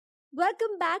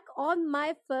Welcome back on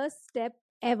my first step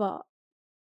ever.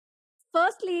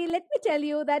 Firstly, let me tell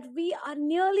you that we are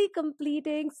nearly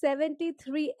completing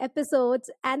 73 episodes,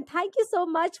 and thank you so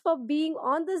much for being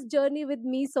on this journey with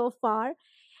me so far.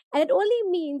 And it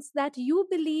only means that you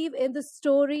believe in the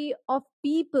story of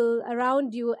people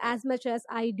around you as much as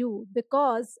I do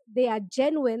because they are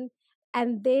genuine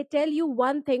and they tell you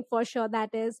one thing for sure,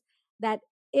 that is that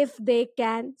if they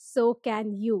can, so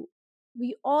can you.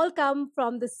 We all come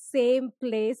from the same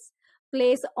place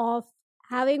of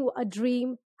having a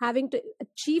dream, having to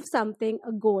achieve something,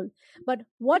 a goal. But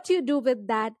what you do with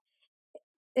that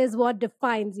is what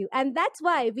defines you. And that's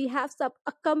why we have some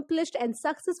accomplished and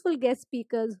successful guest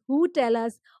speakers who tell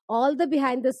us all the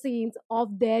behind the scenes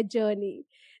of their journey.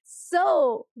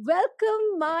 So,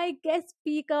 welcome our guest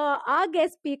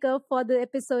speaker for the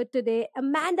episode today,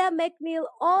 Amanda McNeil,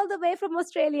 all the way from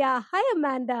Australia. Hi,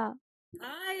 Amanda.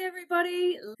 Hi,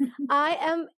 everybody. I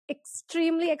am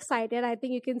extremely excited. I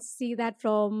think you can see that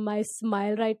from my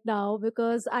smile right now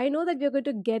because I know that we're going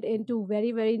to get into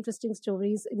very, very interesting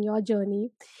stories in your journey.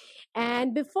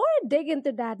 And before I dig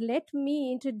into that, let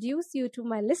me introduce you to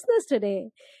my listeners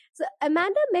today. So,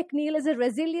 Amanda McNeil is a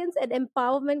resilience and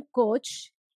empowerment coach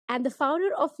and the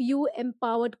founder of You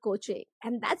Empowered Coaching.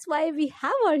 And that's why we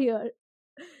have her here.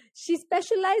 She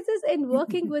specializes in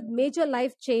working with major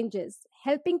life changes,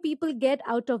 helping people get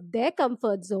out of their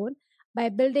comfort zone by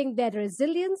building their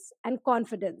resilience and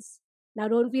confidence. Now,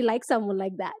 don't we like someone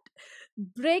like that?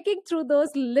 Breaking through those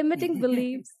limiting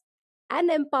beliefs and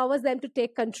empowers them to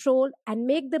take control and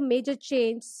make the major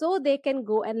change so they can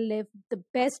go and live the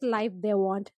best life they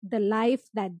want, the life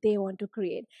that they want to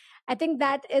create. I think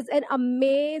that is an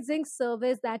amazing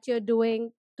service that you're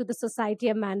doing to the society,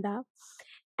 Amanda.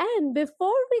 And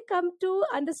before we come to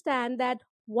understand that,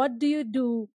 what do you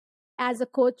do as a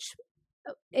coach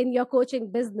in your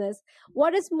coaching business?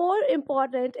 What is more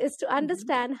important is to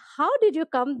understand how did you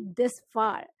come this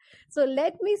far? So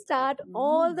let me start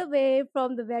all the way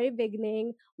from the very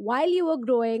beginning. While you were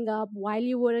growing up, while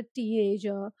you were a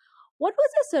teenager, what was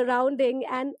your surrounding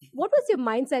and what was your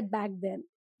mindset back then?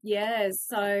 Yes.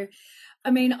 So,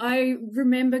 I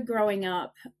remember growing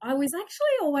up, I was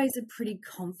actually always a pretty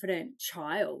confident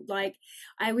child. Like,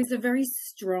 I was a very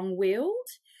strong willed.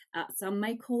 Some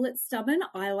may call it stubborn.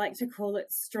 I like to call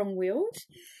it strong willed.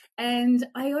 And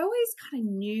I always kind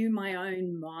of knew my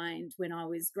own mind when I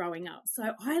was growing up.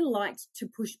 So I liked to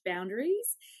push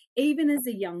boundaries, even as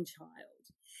a young child.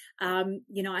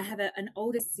 I have an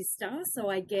older sister, so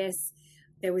I guess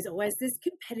there was always this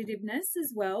competitiveness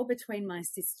as well between my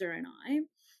sister and I.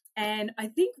 And I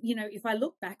think, if I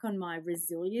look back on my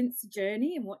resilience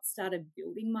journey and what started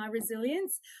building my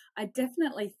resilience, I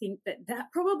definitely think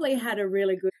that probably had a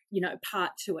really good,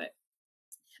 part to it.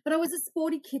 But I was a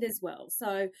sporty kid as well.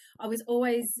 So I was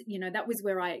always, that was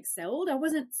where I excelled. I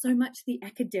wasn't so much the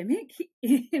academic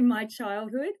in my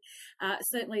childhood,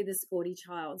 certainly the sporty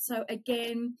child. So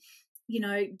again,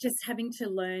 just having to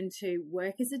learn to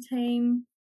work as a team.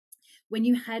 When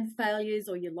you had failures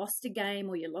or you lost a game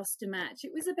or you lost a match,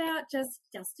 it was about just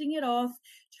dusting it off,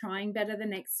 trying better the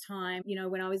next time.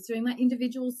 When I was doing my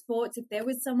individual sports, if there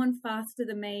was someone faster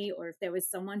than me or if there was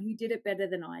someone who did it better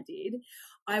than I did,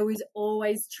 I was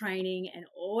always training and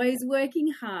always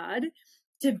working hard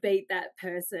to beat that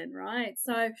person, right?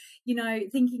 So,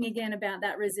 thinking again about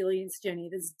that resilience journey,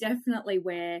 that's definitely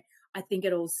where I think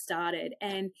it all started.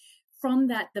 And from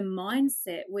that, the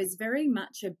mindset was very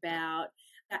much about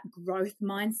that growth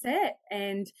mindset.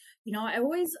 And, I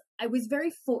was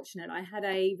very fortunate. I had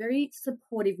a very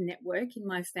supportive network in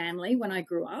my family when I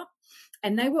grew up,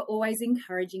 and they were always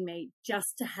encouraging me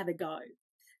just to have a go.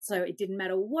 So it didn't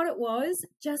matter what it was,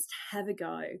 just have a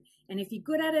go. And if you're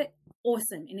good at it,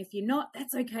 awesome. And if you're not,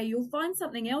 that's okay. You'll find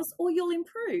something else or you'll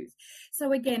improve.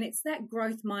 So again, it's that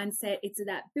growth mindset. It's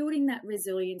that building that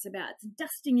resilience, about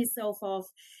dusting yourself off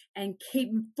and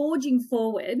keep forging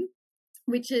forward,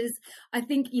 which is, I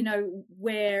think,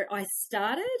 where I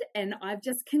started, and I've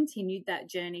just continued that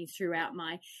journey throughout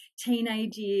my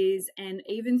teenage years and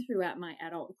even throughout my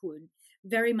adulthood.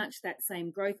 Very much that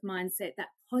same growth mindset, that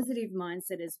positive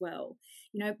mindset as well.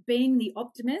 Being the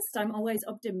optimist, I'm always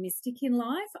optimistic in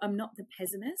life. I'm not the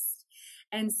pessimist.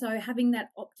 And so having that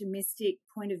optimistic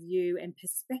point of view and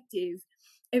perspective,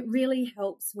 it really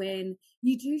helps when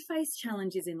you do face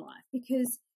challenges in life,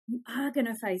 because you are going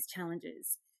to face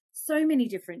challenges. So many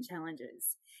different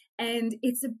challenges. And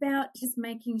it's about just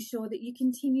making sure that you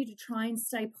continue to try and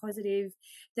stay positive,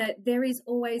 that there is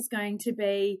always going to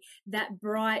be that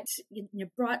bright,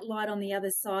 bright light on the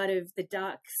other side of the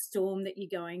dark storm that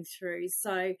you're going through.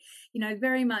 So,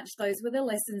 very much those were the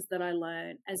lessons that I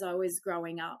learned as I was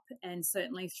growing up, and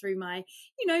certainly through my,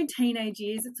 teenage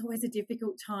years. It's always a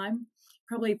difficult time,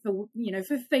 probably for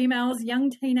females,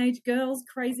 young teenage girls,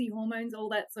 crazy hormones, all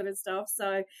that sort of stuff.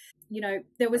 So,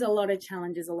 there was a lot of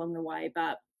challenges along the way,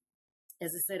 but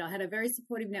as I said, I had a very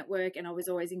supportive network, and I was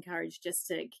always encouraged just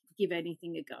to give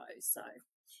anything a go. So,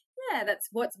 yeah, that's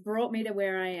what's brought me to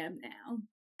where I am now.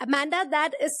 Amanda,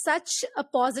 that is such a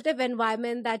positive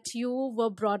environment that you were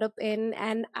brought up in,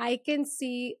 and I can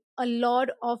see a lot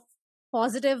of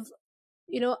positive,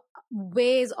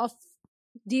 ways of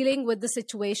dealing with the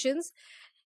situations.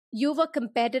 You were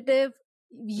competitive,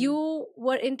 you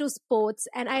were into sports,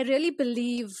 and I really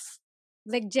believe,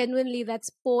 like, genuinely, that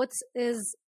sports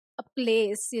is a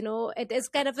place, it is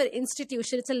kind of an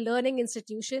institution. It's a learning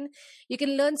institution. You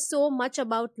can learn so much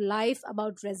about life,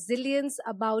 about resilience,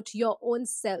 about your own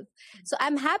self. So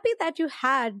I'm happy that you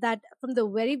had that from the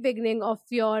very beginning of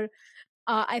your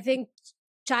I think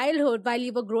childhood, while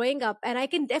you were growing up. And I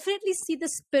can definitely see the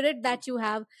spirit that you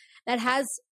have, that has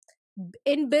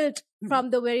inbuilt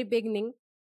from the very beginning.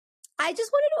 I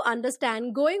just wanted to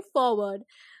understand, going forward,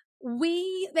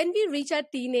 when we reach our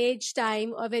teenage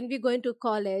time, or when we go into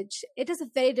college, it is a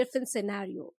very different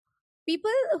scenario. People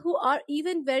who are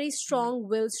even very strong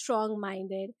willed, strong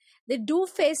minded, they do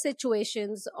face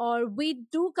situations, or we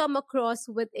do come across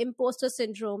with imposter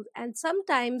syndrome, and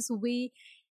sometimes we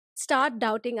start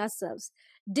doubting ourselves.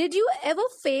 Did you ever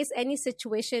face any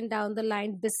situation down the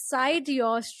line, beside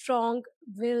your strong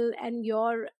will and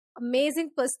your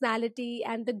amazing personality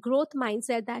and the growth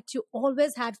mindset that you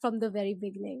always had from the very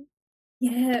beginning?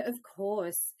 Yeah, of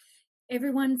course.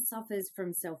 Everyone suffers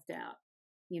from self-doubt.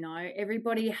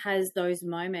 Everybody has those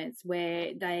moments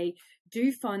where they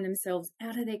do find themselves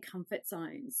out of their comfort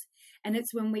zones. And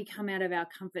it's when we come out of our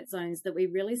comfort zones that we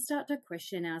really start to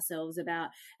question ourselves about,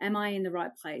 am I in the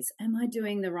right place? Am I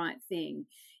doing the right thing?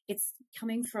 It's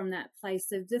coming from that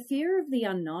place of the fear of the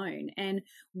unknown. And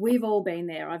we've all been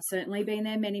there. I've certainly been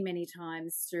there many, many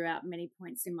times throughout many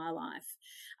points in my life.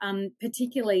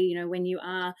 Particularly, when you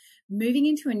are moving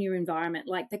into a new environment,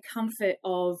 like the comfort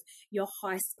of your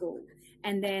high school,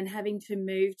 and then having to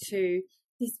move to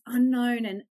this unknown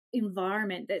and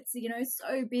environment that's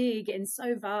so big and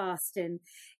so vast, and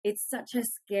it's such a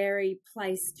scary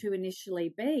place to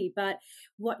initially be. But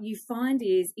what you find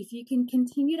is, if you can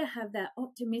continue to have that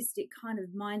optimistic kind of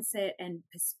mindset and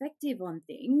perspective on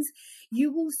things,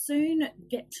 you will soon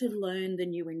get to learn the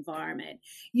new environment.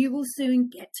 You will soon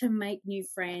get to make new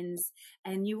friends,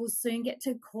 and you will soon get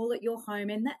to call it your home,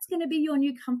 and that's going to be your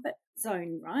new comfort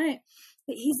zone, right?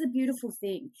 But here's the beautiful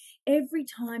thing. Every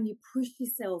time you push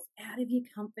yourself out of your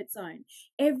comfort zone,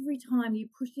 every time you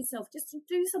push yourself just to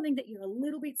do something that you're a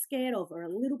little bit scared of or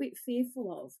a little bit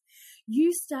fearful of,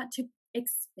 you start to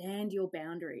expand your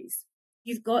boundaries.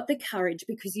 You've got the courage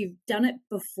because you've done it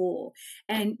before,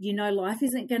 and life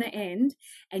isn't going to end,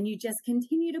 and you just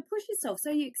continue to push yourself.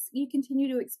 So you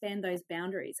continue to expand those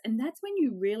boundaries, and that's when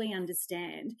you really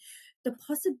understand the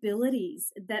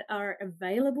possibilities that are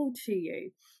available to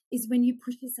you, is when you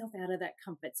push yourself out of that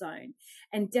comfort zone.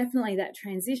 And definitely that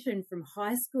transition from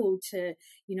high school to,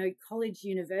 college,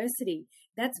 university,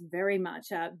 that's very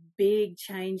much a big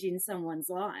change in someone's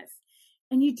life.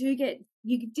 And you do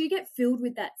get filled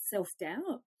with that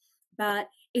self-doubt, but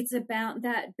it's about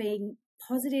that being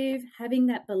positive, having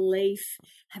that belief,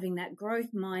 having that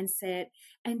growth mindset,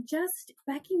 and just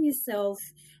backing yourself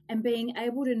and being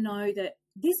able to know that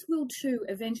this will too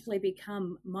eventually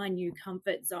become my new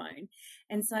comfort zone.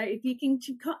 And so if you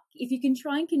can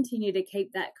try and continue to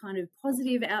keep that kind of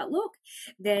positive outlook,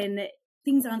 then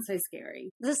things aren't so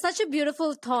scary. This is such a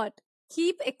beautiful thought.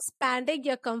 Keep expanding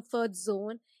your comfort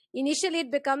zone. Initially,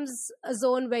 it becomes a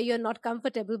zone where you're not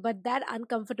comfortable, but that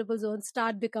uncomfortable zone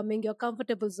start becoming your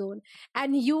comfortable zone.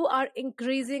 And you are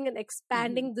increasing and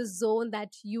expanding the zone that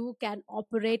you can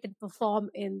operate and perform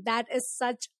in. That is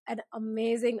such an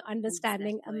amazing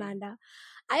understanding, Exactly. Amanda.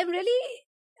 I'm really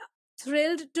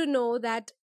thrilled to know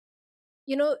that,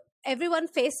 everyone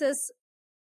faces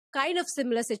kind of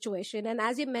similar situation. And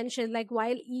as you mentioned, like,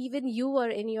 while even you were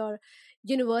in your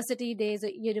university days or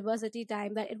university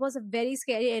time, that it was a very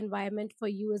scary environment for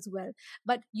you as well,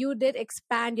 but you did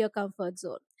expand your comfort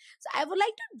zone. So I would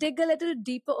like to dig a little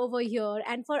deeper over here,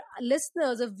 and for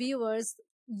listeners or viewers,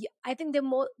 I think they're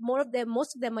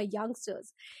most of them are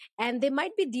youngsters, and they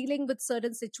might be dealing with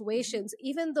certain situations,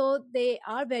 even though they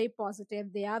are very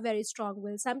positive, they are very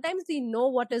strong-willed. Sometimes we know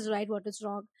what is right, what is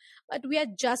wrong, but we are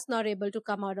just not able to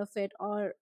come out of it,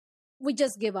 or we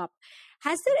just give up.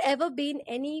 Has there ever been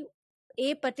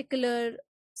a particular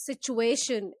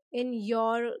situation in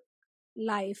your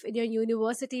life, in your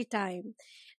university time,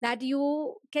 that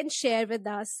you can share with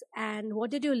us, and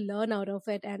what did you learn out of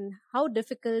it, and how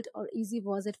difficult or easy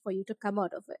was it for you to come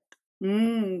out of it?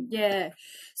 Yeah.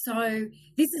 So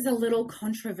this is a little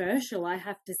controversial, I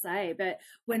have to say, but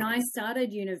when I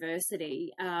started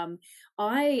university,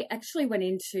 I actually went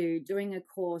into doing a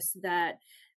course that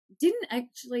didn't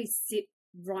actually sit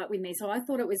right with me. So I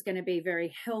thought it was going to be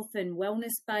very health and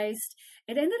wellness based.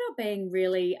 It ended up being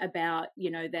really about,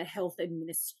 the health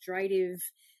administrative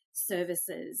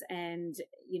services and,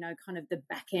 kind of the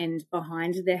back end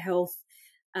behind the health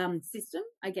system,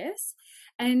 I guess.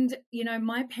 And,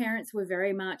 my parents were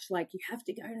very much like, you have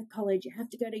to go to college, you have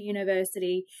to go to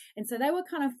university. And so they were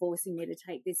kind of forcing me to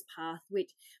take this path,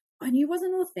 which I knew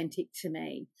wasn't authentic to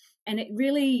me. And it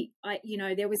really,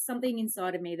 there was something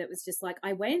inside of me that was just like,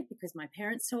 I went because my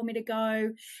parents told me to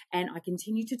go, and I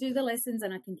continued to do the lessons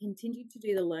and I can continue to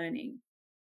do the learning.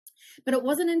 But it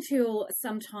wasn't until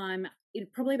sometime,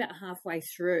 probably about halfway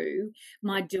through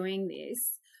my doing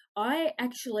this, I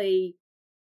actually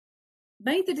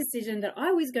made the decision that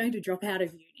I was going to drop out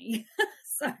of uni.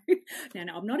 So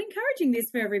now, I'm not encouraging this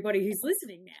for everybody who's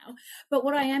listening now, but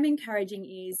what I am encouraging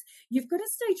is you've got to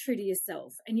stay true to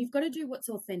yourself, and you've got to do what's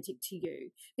authentic to you.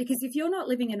 Because if you're not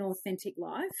living an authentic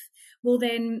life, well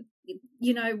then,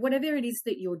 whatever it is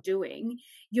that you're doing,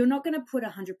 you're not going to put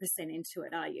 100% into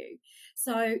it, are you?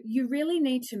 So you really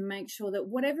need to make sure that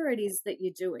whatever it is that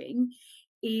you're doing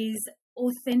is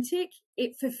authentic,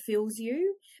 it fulfills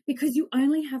you, because you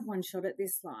only have one shot at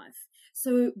this life.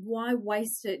 So why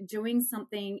waste it doing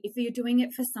something if you're doing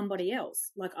it for somebody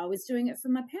else? Like I was doing it for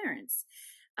my parents.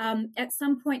 At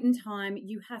some point in time,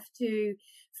 you have to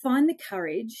find the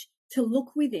courage to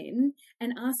look within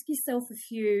and ask yourself a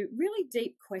few really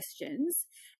deep questions.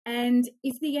 And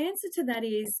if the answer to that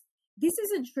is, this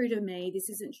isn't true to me, this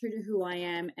isn't true to who I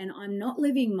am, and I'm not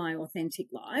living my authentic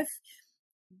life,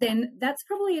 then that's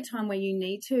probably a time where you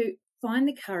need to find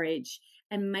the courage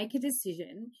and make a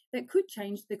decision that could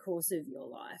change the course of your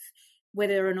life.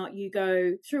 Whether or not you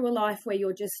go through a life where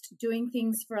you're just doing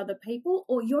things for other people,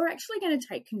 or you're actually going to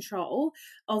take control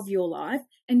of your life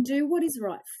and do what is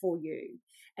right for you.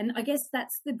 And I guess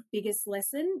that's the biggest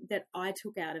lesson that I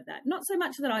took out of that. Not so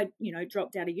much that I,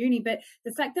 dropped out of uni, but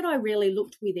the fact that I really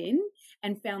looked within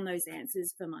and found those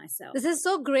answers for myself. This is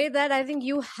so great that I think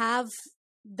you have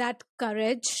that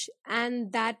courage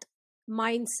and that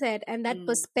mindset and that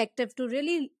perspective to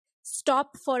really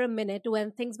stop for a minute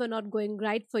when things were not going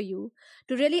right for you,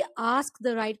 to really ask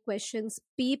the right questions,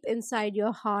 peep inside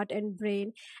your heart and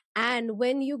brain. And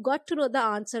when you got to know the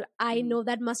answer, I know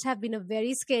that must have been a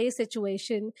very scary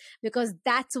situation, because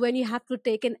that's when you have to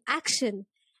take an action.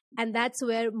 And that's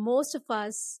where most of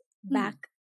us back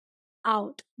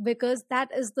out, because that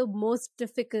is the most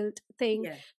difficult thing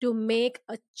to make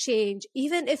a change.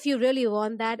 Even if you really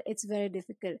want that, it's very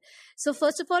difficult. So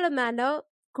first of all, Amanda,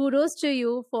 kudos to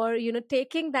you for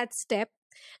taking that step.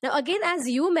 Now again, as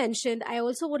you mentioned, I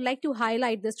also would like to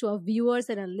highlight this to our viewers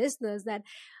and our listeners, that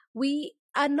we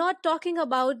are not talking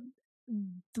about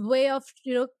the way of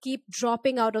keep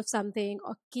dropping out of something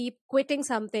or keep quitting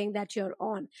something that you're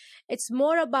on. It's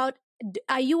more about,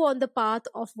 are you on the path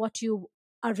of what you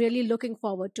are really looking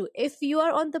forward to? If you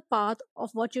are on the path of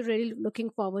what you're really looking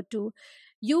forward to,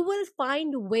 you will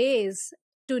find ways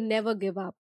to never give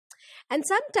up. And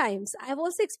sometimes I've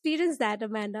also experienced that,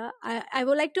 Amanda. I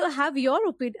would like to have your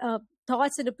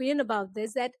thoughts and opinion about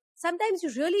this, that sometimes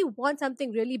you really want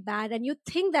something really bad and you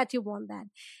think that you want that.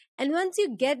 And once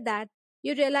you get that,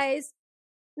 you realize,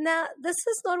 nah, this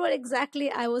is not what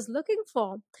exactly I was looking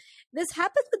for. This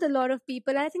happens with a lot of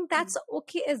people. I think that's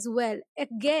okay as well.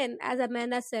 Again, as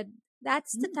Amanda said,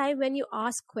 that's the time when you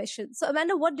ask questions. So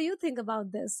Amanda, what do you think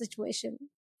about this situation?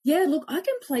 Yeah, look, I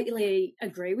completely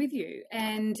agree with you.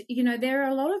 And, there are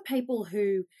a lot of people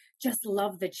who just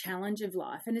love the challenge of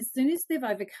life. And as soon as they've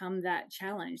overcome that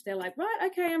challenge, they're like, right,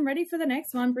 okay, I'm ready for the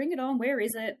next one. Bring it on. Where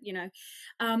is it?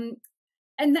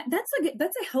 And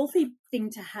that's a healthy thing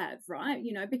to have, right?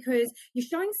 Because you're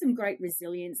showing some great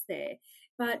resilience there.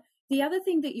 But the other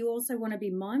thing that you also want to be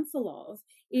mindful of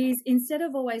is, instead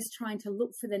of always trying to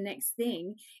look for the next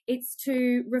thing, it's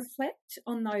to reflect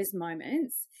on those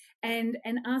moments and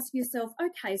ask yourself,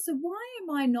 okay, so why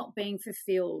am I not being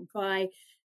fulfilled by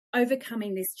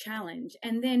overcoming this challenge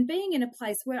and then being in a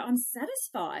place where I'm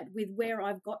satisfied with where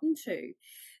I've gotten to.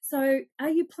 So are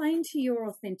you playing to your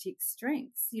authentic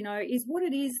strengths? You know, is what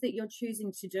it is that you're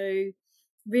choosing to do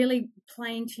really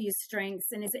playing to your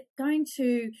strengths, and is it going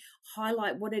to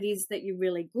highlight what it is that you're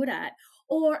really good at?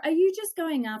 Or are you just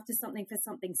going after something for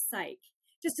something's sake,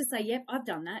 just to say, yep, I've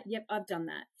done that, yep, I've done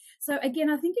that? So again,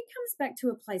 I think it comes back to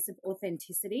a place of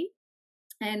authenticity.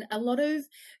 And a lot of,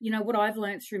 what I've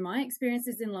learned through my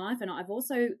experiences in life, and I've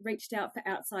also reached out for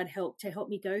outside help to help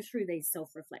me go through these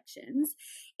self-reflections,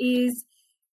 is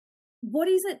what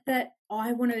is it that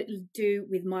I want to do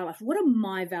with my life? What are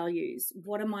my values?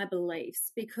 What are my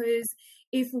beliefs? Because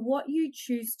if what you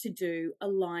choose to do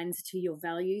aligns to your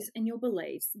values and your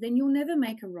beliefs, then you'll never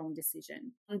make a wrong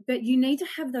decision. But you need to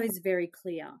have those very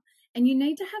clear. And you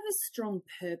need to have a strong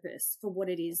purpose for what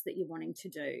it is that you're wanting to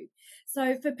do.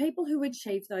 So for people who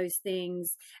achieve those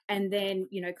things and then,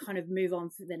 kind of move on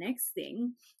for the next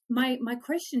thing, my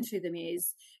question to them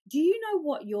is, do you know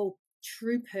what your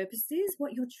true purpose is,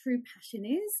 what your true passion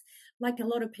is? Like a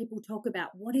lot of people talk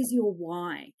about, what is your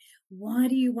why? Why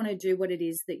do you want to do what it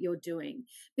is that you're doing?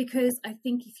 Because I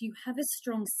think if you have a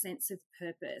strong sense of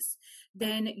purpose,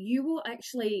 then you will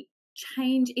actually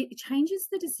changes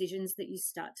the decisions that you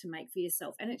start to make for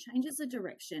yourself, and it changes the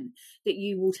direction that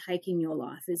you will take in your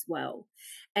life as well.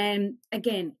 And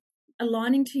again,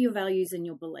 aligning to your values and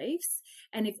your beliefs,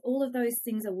 and if all of those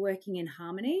things are working in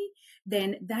harmony,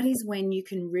 then that is when you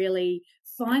can really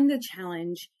find the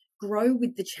challenge, grow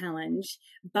with the challenge,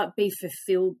 but be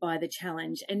fulfilled by the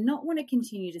challenge and not want to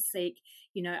continue to seek,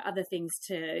 other things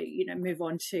to, move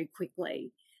on to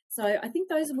quickly. So I think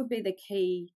those would be the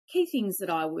key things that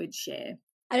I would share.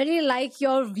 I really like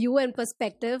your view and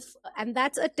perspective. And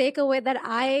that's a takeaway that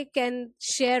I can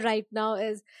share right now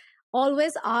is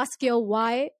always ask your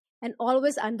why and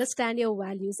always understand your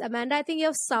values. Amanda, I think you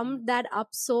have summed that up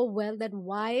so well, that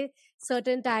why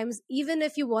certain times, even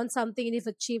if you want something and you've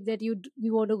achieved it, you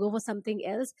want to go for something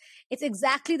else. It's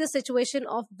exactly the situation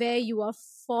of where you are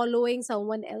following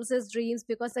someone else's dreams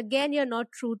because, again, you're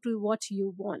not true to what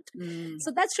you want.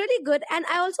 So that's really good. And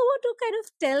I also want to kind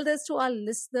of tell this to our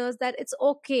listeners that it's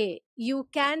okay. You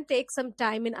can take some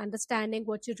time in understanding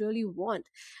what you really want.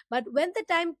 But when the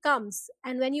time comes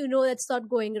and when you know that's not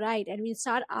going right and when you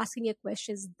start asking your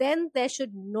questions, then there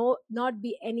should not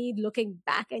be any looking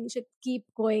back, and you should keep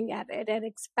going at it and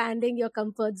expanding your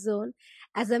comfort zone,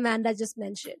 as Amanda just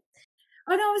mentioned.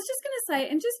 Oh, no, I was just going to say,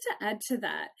 and just to add to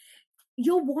that,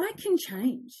 your why can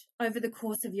change over the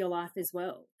course of your life as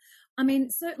well. I mean,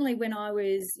 certainly when I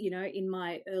was, in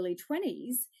my early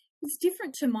 20s, it's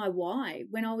different to my why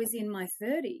when I was in my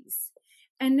 30s.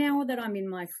 And now that I'm in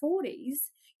my 40s,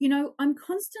 I'm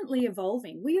constantly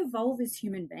evolving. We evolve as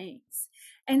human beings.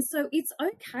 And so it's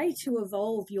okay to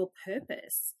evolve your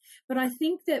purpose. But I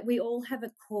think that we all have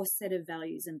a core set of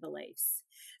values and beliefs.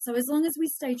 So as long as we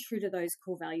stay true to those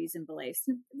core values and beliefs,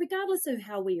 regardless of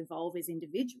how we evolve as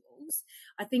individuals,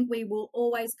 I think we will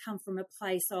always come from a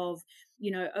place of,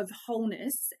 of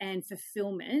wholeness and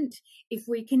fulfillment if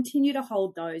we continue to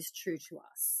hold those true to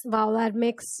us. Wow, that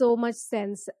makes so much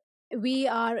sense. We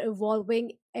are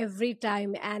evolving every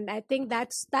time, and I think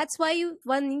that's why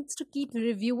one needs to keep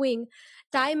reviewing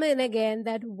time and again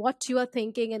that what you are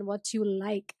thinking and what you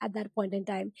like at that point in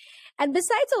time. And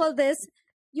besides all this,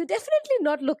 you definitely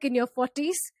not look in your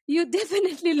 40s. You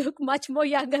definitely look much more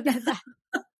younger than that.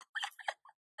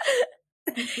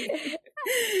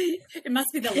 It must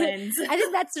be the lens. I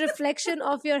think that's a reflection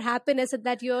of your happiness and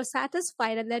that you're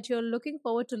satisfied and that you're looking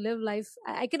forward to live life.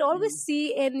 I can always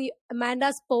see in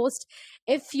Amanda's post,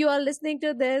 if you are listening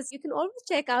to this, you can always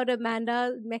check out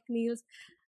Amanda McNeil's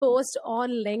post on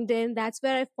LinkedIn. That's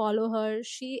where I follow her.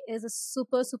 She is a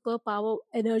super power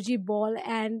energy ball,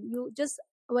 and you just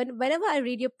whenever I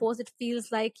read your post, it feels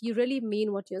like you really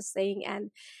mean what you're saying,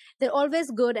 and there are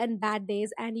always good and bad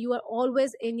days, and you are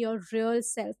always in your real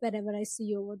self whenever I see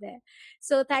you over there.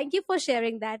 So thank you for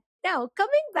sharing that. Now,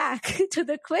 coming back to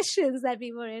the questions that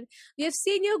we were in, we have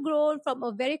seen you grow from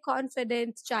a very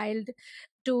confident child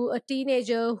to a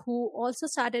teenager who also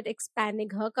started expanding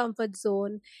her comfort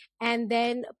zone, and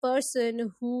then a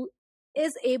person who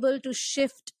is able to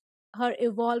shift her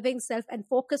evolving self and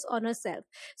focus on herself.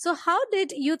 So how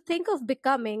did you think of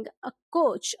becoming a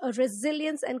coach, a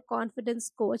resilience and confidence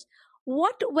coach?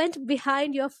 What went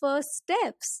behind your first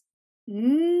steps?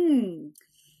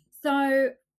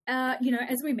 So,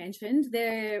 as we mentioned,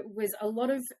 there was a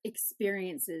lot of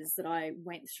experiences that I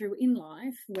went through in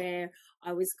life where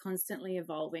I was constantly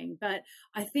evolving. But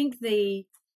I think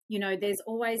there's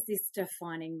always this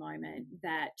defining moment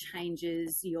that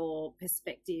changes your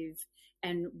perspective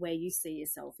and where you see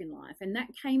yourself in life. And that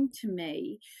came to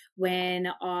me when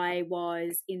I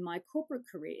was in my corporate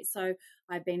career. So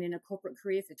I've been in a corporate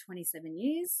career for 27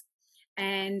 years.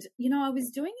 And, I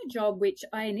was doing a job which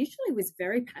I initially was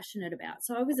very passionate about.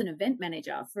 So I was an event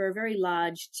manager for a very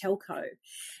large telco.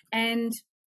 And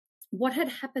what had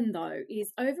happened, though,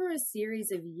 is over a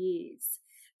series of years,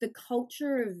 the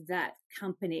culture of that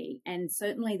company and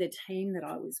certainly the team that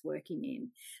I was working in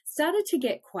started to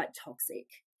get quite toxic.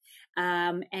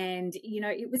 And,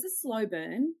 it was a slow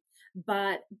burn,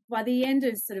 but by the end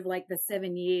of sort of like the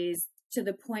 7 years, to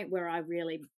the point where I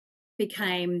really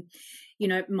became,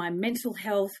 my mental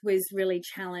health was really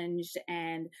challenged,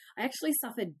 and I actually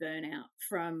suffered burnout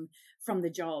from the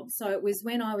job. So it was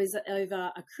when I was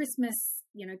over a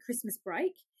Christmas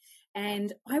break,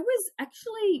 and I was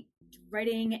actually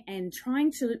dreading and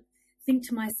trying to think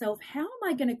to myself, how am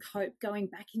I going to cope going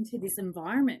back into this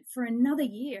environment for another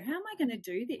year? How am I going to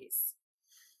do this?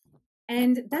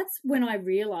 And that's when I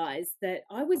realized that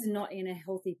I was not in a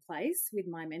healthy place with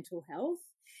my mental health,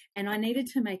 and I needed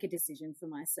to make a decision for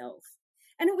myself.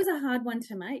 And it was a hard one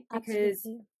to make because,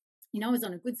 Absolutely. I was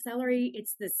on a good salary.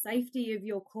 It's the safety of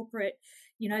your corporate,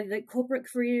 the corporate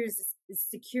career is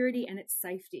security and it's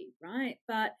safety, right?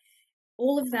 But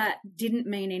all of that didn't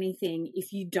mean anything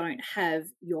if you don't have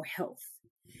your health.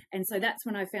 And so that's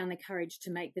when I found the courage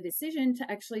to make the decision to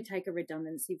actually take a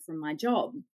redundancy from my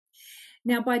job.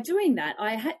 Now, by doing that,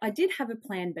 I did have a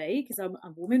plan B, because I'm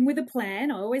a woman with a plan.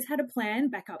 I always had a plan,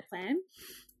 backup plan.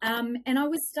 And I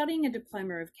was studying a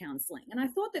diploma of counselling, and I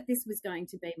thought that this was going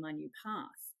to be my new path.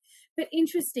 But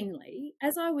interestingly,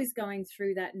 as I was going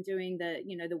through that and doing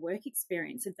the work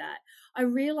experience of that, I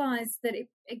realised that it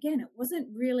wasn't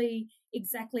really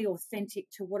exactly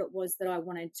authentic to what it was that I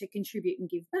wanted to contribute and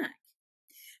give back.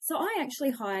 So I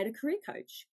actually hired a career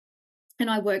coach. And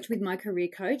I worked with my career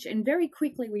coach, and very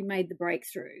quickly we made the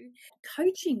breakthrough.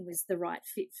 Coaching was the right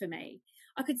fit for me.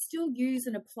 I could still use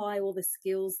and apply all the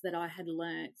skills that I had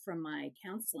learnt from my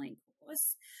counselling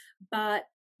course, but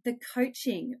the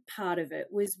coaching part of it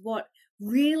was what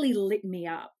really lit me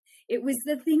up. It was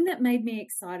the thing that made me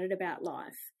excited about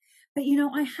life. But,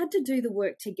 I had to do the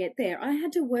work to get there. I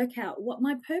had to work out what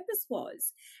my purpose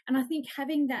was. And I think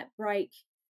having that break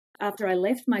after I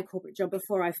left my corporate job,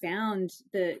 before I found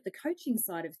the coaching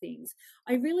side of things,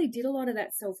 I really did a lot of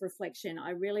that self-reflection.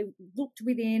 I really looked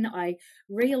within. I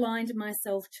realigned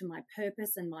myself to my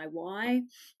purpose and my why.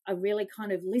 I really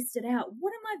kind of listed out,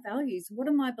 what are my values? What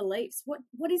are my beliefs?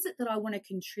 What is it that I want to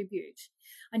contribute?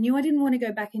 I knew I didn't want to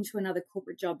go back into another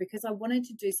corporate job, because I wanted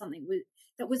to do something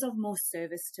that was of more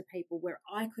service to people, where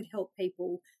I could help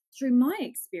people through my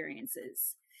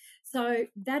experiences. So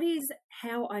that is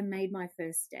how I made my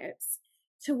first steps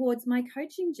towards my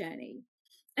coaching journey.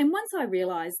 And once I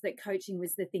realized that coaching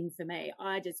was the thing for me,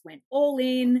 I just went all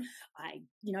in. I,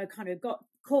 kind of got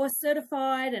course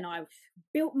certified, and I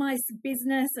built my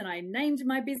business, and I named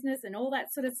my business and all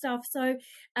that sort of stuff. So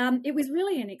it was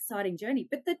really an exciting journey.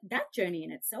 But that journey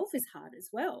in itself is hard as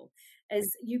well. As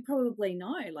you probably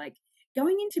know, like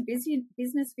going into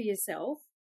business for yourself,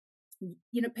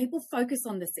 people focus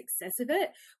on the success of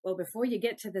it. Well, before you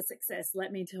get to the success,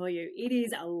 let me tell you, it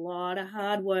is a lot of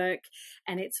hard work,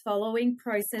 and it's following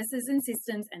processes and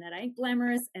systems, and it ain't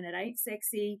glamorous and it ain't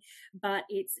sexy, but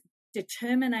it's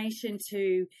determination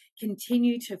to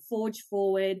continue to forge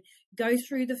forward, go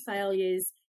through the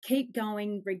failures, keep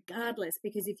going regardless,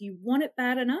 because if you want it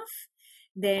bad enough,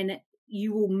 then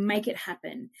you will make it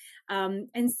happen.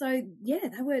 And so, yeah,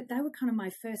 they were kind of my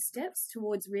first steps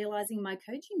towards realizing my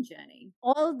coaching journey.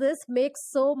 All this makes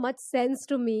so much sense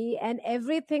to me, and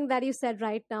everything that you said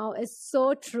right now is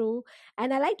so true.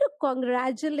 And I like to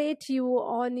congratulate you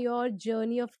on your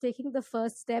journey of taking the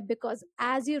first step, because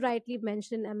as you rightly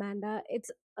mentioned, Amanda, it's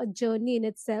a journey in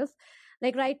itself.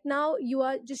 Like right now, you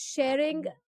are just sharing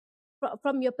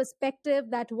from your perspective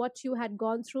that what you had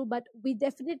gone through, but we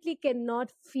definitely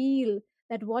cannot feel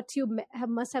that what you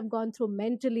must have gone through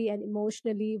mentally and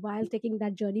emotionally while taking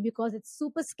that journey, because it's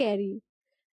super scary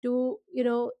to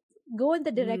go in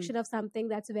the direction of something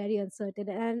that's very uncertain.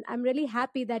 And I'm really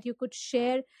happy that you could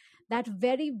share that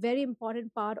very, very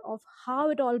important part of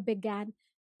how it all began,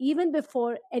 even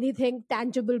before anything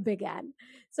tangible began.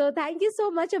 So thank you so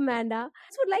much, Amanda. I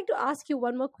just would like to ask you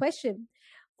one more question.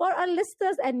 For our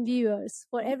listeners and viewers,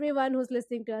 for everyone who's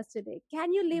listening to us today,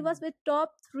 can you leave us with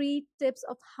top 3 tips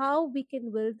of how we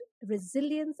can build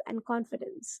resilience and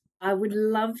confidence? I would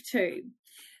love to.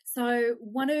 So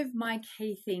one of my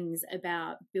key things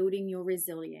about building your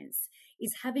resilience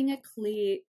is having a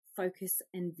clear focus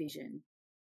and vision.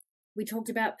 We talked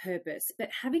about purpose, but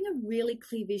having a really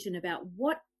clear vision about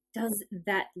what does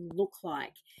that look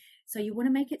like. So you want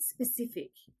to make it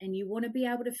specific, and you want to be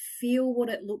able to feel what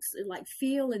it looks like,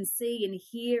 feel and see and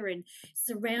hear, and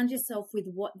surround yourself with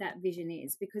what that vision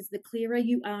is. Because the clearer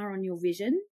you are on your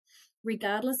vision,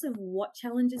 regardless of what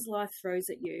challenges life throws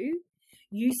at you,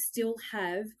 you still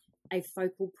have a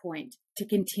focal point to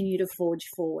continue to forge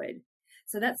forward.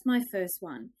 So that's my first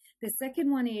one. The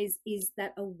second one is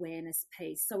that awareness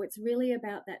piece. So it's really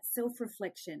about that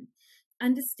self-reflection,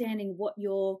 understanding what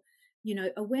your,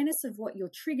 awareness of what your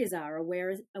triggers are,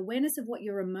 awareness of what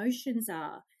your emotions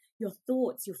are, your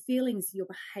thoughts, your feelings, your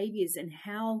behaviors, and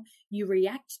how you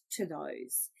react to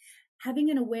those.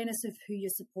 Having an awareness of who your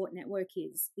support network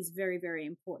is very, very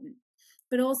important.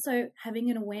 But also having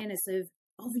an awareness of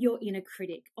your inner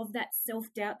critic, of that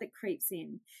self-doubt that creeps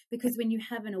in. Because when you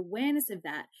have an awareness of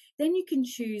that, then you can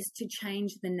choose to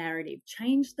change the narrative,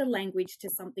 change the language to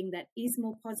something that is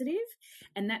more positive,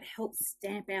 and that helps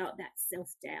stamp out that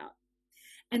self-doubt.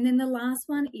 And then the last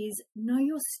one is know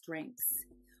your strengths.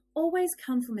 Always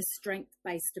come from a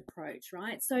strength-based approach,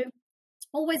 right? So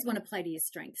always want to play to your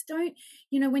strengths. Don't,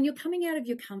 when you're coming out of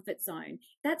your comfort zone,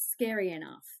 that's scary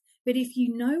enough. But if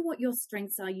you know what your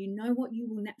strengths are, you know what you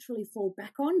will naturally fall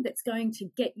back on, that's going to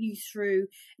get you through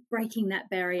breaking that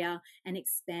barrier and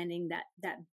expanding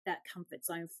that comfort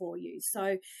zone for you.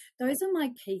 So those are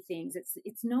my key things.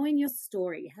 It's knowing your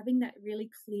story, having that really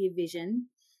clear vision,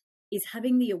 is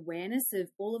having the awareness of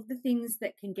all of the things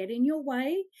that can get in your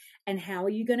way and how are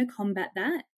you going to combat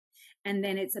that. And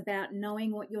then it's about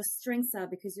knowing what your strengths are,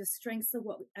 because your strengths are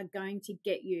what are going to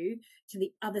get you to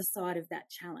the other side of that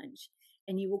challenge.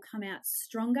 And you will come out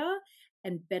stronger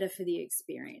and better for the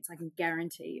experience. I can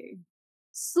guarantee you.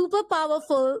 Super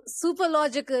powerful, super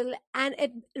logical, and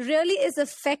it really is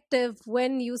effective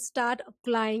when you start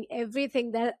applying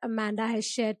everything that Amanda has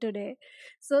shared today.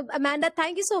 So, Amanda,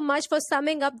 thank you so much for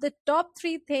summing up the top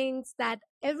 3 things that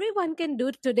everyone can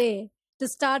do today to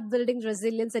start building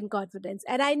resilience and confidence.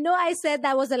 And I know I said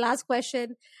that was the last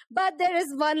question, but there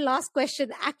is one last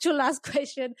question, actual last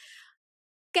question.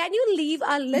 Can you leave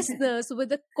our listeners with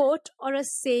a quote or a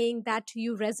saying that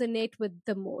you resonate with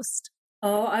the most?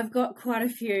 Oh, I've got quite a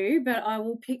few, but I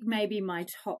will pick maybe my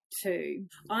top 2.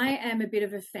 I am a bit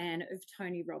of a fan of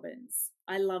Tony Robbins.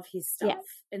 I love his stuff,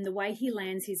 and the way he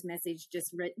lands his message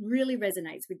just really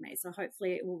resonates with me. So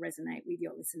hopefully it will resonate with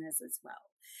your listeners as well.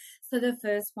 So the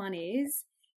first one is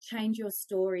change your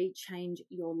story, change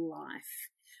your life.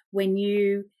 When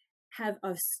you have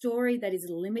a story that is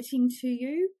limiting to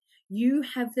you, you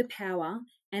have the power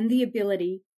and the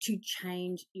ability to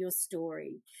change your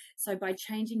story. So by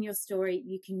changing your story,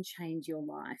 you can change your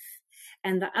life.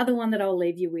 And the other one that I'll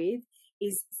leave you with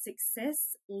is success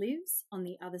lives on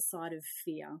the other side of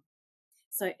fear.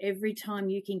 So every time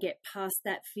you can get past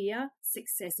that fear,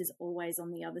 success is always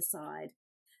on the other side.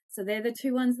 So they're the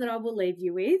 2 ones that I will leave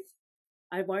you with.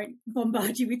 I won't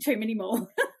bombard you with too many more.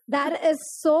 That is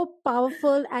so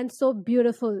powerful and so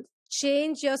beautiful.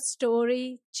 Change your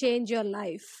story, change your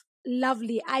life.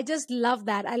 Lovely. I just love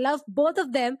that. I love both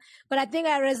of them, but I think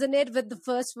I resonate with the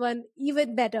first one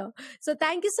even better. So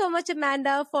thank you so much,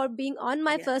 Amanda, for being on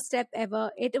my first step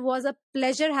ever. It was a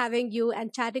pleasure having you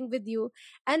and chatting with you.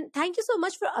 And thank you so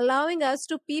much for allowing us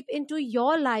to peep into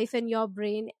your life and your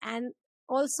brain, and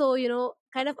also,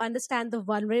 kind of understand the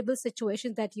vulnerable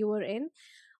situation that you were in,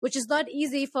 which is not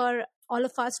easy for all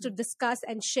of us to discuss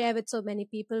and share with so many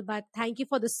people. But thank you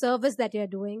for the service that you're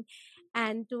doing.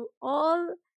 And to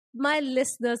all my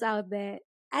listeners out there,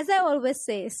 as I always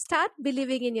say, start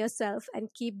believing in yourself and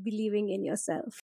keep believing in yourself.